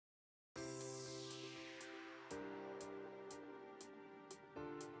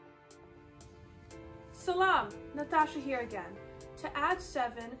Salam! Natasha here again. To add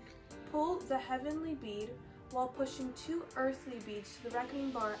 7, pull the heavenly bead while pushing 2 earthly beads to the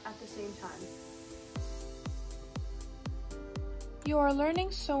reckoning bar at the same time. You are learning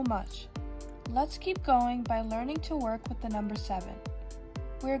so much. Let's keep going by learning to work with the number 7.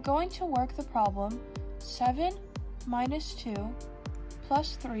 We are going to work the problem 7 minus 2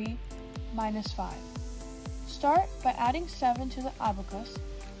 plus 3 minus 5. Start by adding 7 to the abacus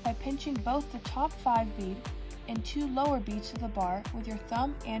by pinching both the top 5 bead and 2 lower beads to the bar with your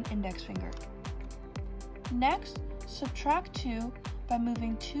thumb and index finger. Next, subtract 2 by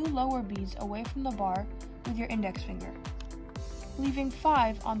moving 2 lower beads away from the bar with your index finger, leaving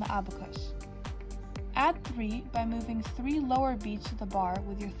 5 on the abacus. Add 3 by moving 3 lower beads to the bar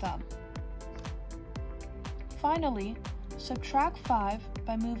with your thumb. Finally, subtract 5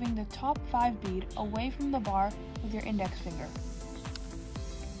 by moving the top 5 bead away from the bar with your index finger,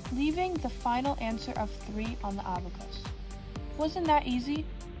 leaving the final answer of 3 on the abacus. Wasn't that easy?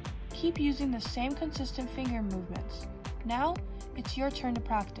 Keep using the same consistent finger movements. Now, it's your turn to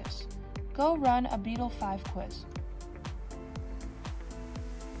practice. Go run a Beetle 5 quiz.